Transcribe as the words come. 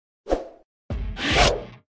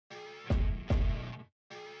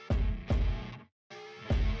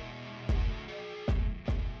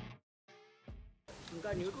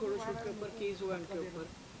उनका nude photoshoot के ऊपर केस हुआ उनके ऊपर,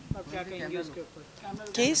 आप क्या कहेंगे उसके ऊपर?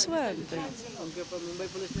 केस हुआ उनके ऊपर मुंबई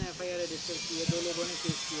पुलिस ने FIR रजिस्टर की है, 2 लोगों ने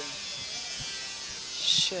केस किया।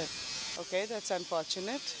 Shit. Okay, that's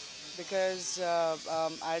unfortunate because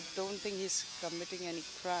I don't think he's committing any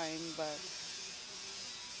crime, but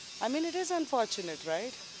I mean it is unfortunate,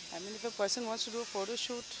 right? I mean if a person wants to do a photo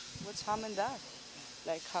shoot, what's harm in that?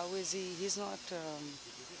 Like how is he? He's not.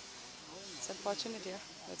 It's unfortunate, yeah.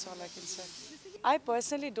 That's all I can say. I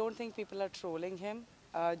personally don't think people are trolling him.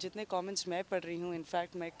 जितने comments मैं पढ़ रही हूँ, in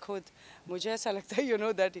fact मैं खुद मुझे ऐसा लगता है, you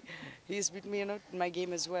know, that he's beat me, you know, my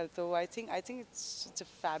game as well. So I think it's a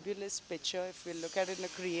fabulous picture if we look at it in a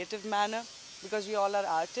creative manner, because we all are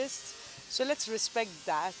artists. So let's respect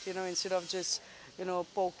that, you know, instead of just, you know,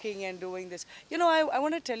 poking and doing this. You know, I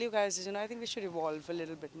want to tell you guys, you know, I think we should evolve a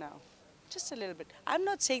little bit now. Just a little bit. I'm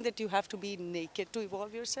not saying that you have to be naked to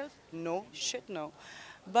evolve yourself. No, shit, no.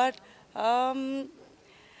 But,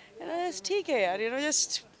 you know, just ठीक है यार, you know,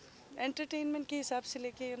 just entertainment के हिसाब से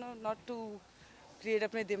लेके, you know, not to create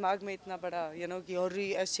अपने दिमाग में इतना बड़ा, you know, कि और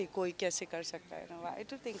ऐसे कोई कैसे कर सकता है, you know, I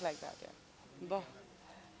do think like that, yeah.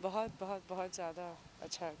 बहुत ज़्यादा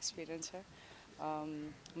अच्छा एक्सपीरियंस है.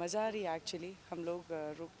 मज़ा आ रही है एक्चुअली. हम लोग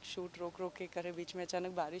शूट रोक के करे, बीच में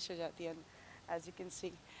अचानक बारिश हो जाती है. As you can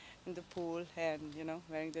see in the pool, and you know,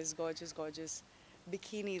 wearing this gorgeous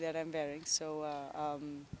bikini that I'm wearing. So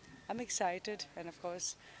I'm excited, and of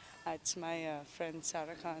course it's my friend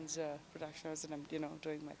Sarah Khan's production house, and I'm, you know,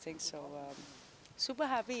 doing my thing. So super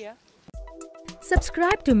happy, yeah.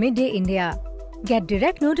 Subscribe to Midday India. Get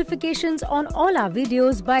direct notifications on all our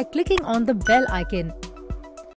videos by clicking on the bell icon.